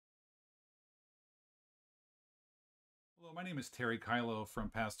Hello, my name is Terry Kylo from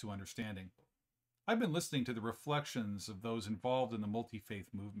Paths to Understanding. I've been listening to the reflections of those involved in the multi-faith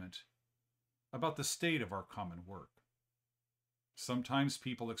movement about the state of our common work. Sometimes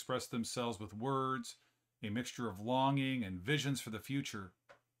people express themselves with words, a mixture of longing and visions for the future,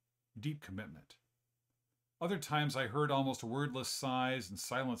 deep commitment. Other times I heard almost wordless sighs and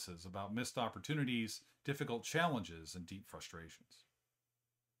silences about missed opportunities, difficult challenges, and deep frustrations.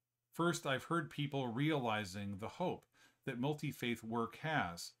 First, I've heard people realizing the hope that multi-faith work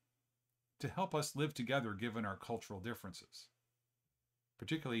has to help us live together given our cultural differences.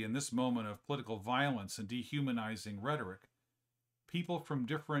 Particularly in this moment of political violence and dehumanizing rhetoric, people from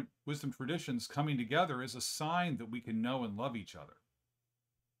different wisdom traditions coming together is a sign that we can know and love each other.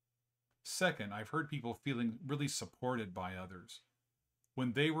 Second, I've heard people feeling really supported by others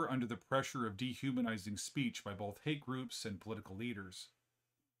when they were under the pressure of dehumanizing speech by both hate groups and political leaders.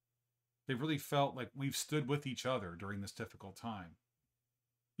 They've really felt like we've stood with each other during this difficult time.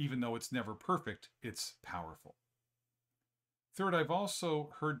 Even though it's never perfect, it's powerful. Third, I've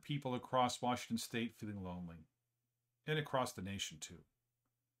also heard people across Washington State feeling lonely, and across the nation too.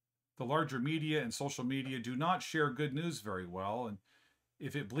 The larger media and social media do not share good news very well, and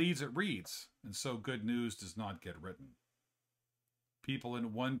if it bleeds, it reads, and so good news does not get written. People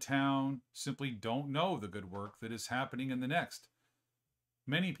in one town simply don't know the good work that is happening in the next.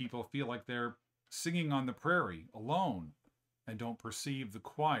 Many people feel like they're singing on the prairie, alone, and don't perceive the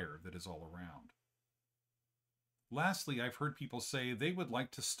choir that is all around. Lastly, I've heard people say they would like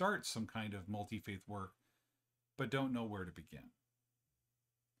to start some kind of multi-faith work, but don't know where to begin.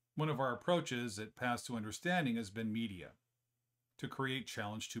 One of our approaches at Paths to Understanding has been media. To create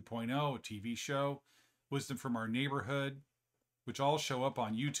Challenge 2.0, a TV show, Wisdom from Our Neighborhood, which all show up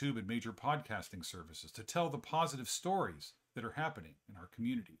on YouTube and major podcasting services, to tell the positive stories that are happening in our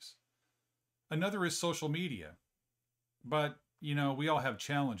communities. Another is social media. But, we all have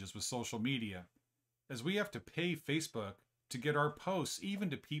challenges with social media, as we have to pay Facebook to get our posts even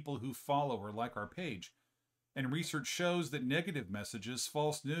to people who follow or like our page. And research shows that negative messages,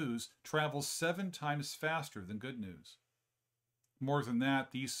 false news, travels 7 times faster than good news. More than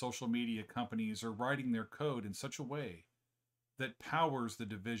that, these social media companies are writing their code in such a way that powers the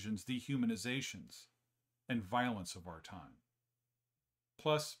divisions, dehumanizations, and violence of our time.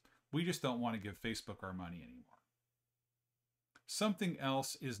 Plus, we just don't want to give Facebook our money anymore. Something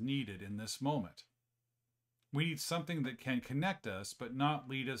else is needed in this moment. We need something that can connect us but not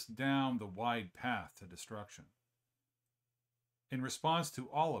lead us down the wide path to destruction. In response to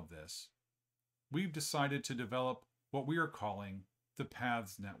all of this, we've decided to develop what we are calling the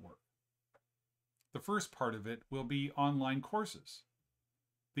Paths Network. The first part of it will be online courses.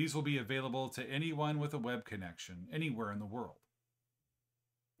 These will be available to anyone with a web connection anywhere in the world.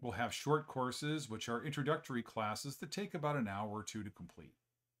 We'll have short courses, which are introductory classes that take about an hour or two to complete.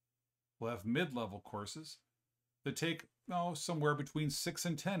 We'll have mid-level courses that take somewhere between 6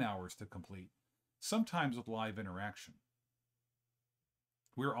 and 10 hours to complete, sometimes with live interaction.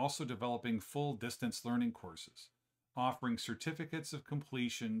 We're also developing full distance learning courses, offering certificates of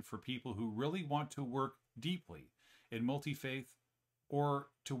completion for people who really want to work deeply in multi-faith or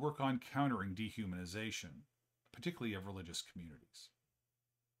to work on countering dehumanization, particularly of religious communities.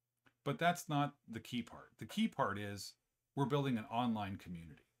 But that's not the key part. The key part is we're building an online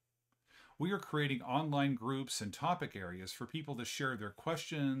community. We are creating online groups and topic areas for people to share their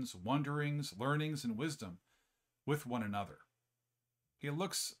questions, wonderings, learnings, and wisdom with one another. It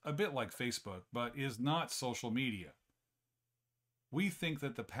looks a bit like Facebook, but is not social media. We think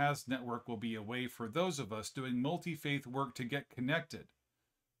that the Paths Network will be a way for those of us doing multi-faith work to get connected,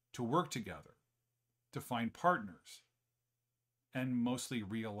 to work together, to find partners, and mostly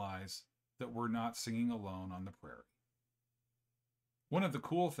realize that we're not singing alone on the prairie. One of the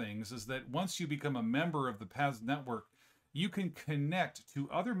cool things is that once you become a member of the Paths Network, you can connect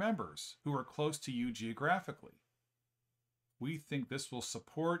to other members who are close to you geographically. We think this will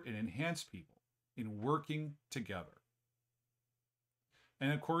support and enhance people in working together.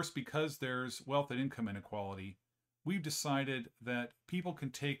 And of course, because there's wealth and income inequality, we've decided that people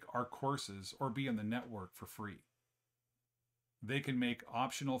can take our courses or be on the network for free. They can make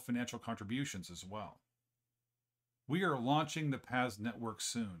optional financial contributions as well. We are launching the Paths Network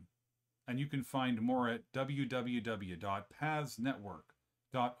soon, and you can find more at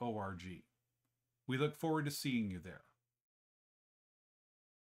www.pathsnetwork.org. We look forward to seeing you there.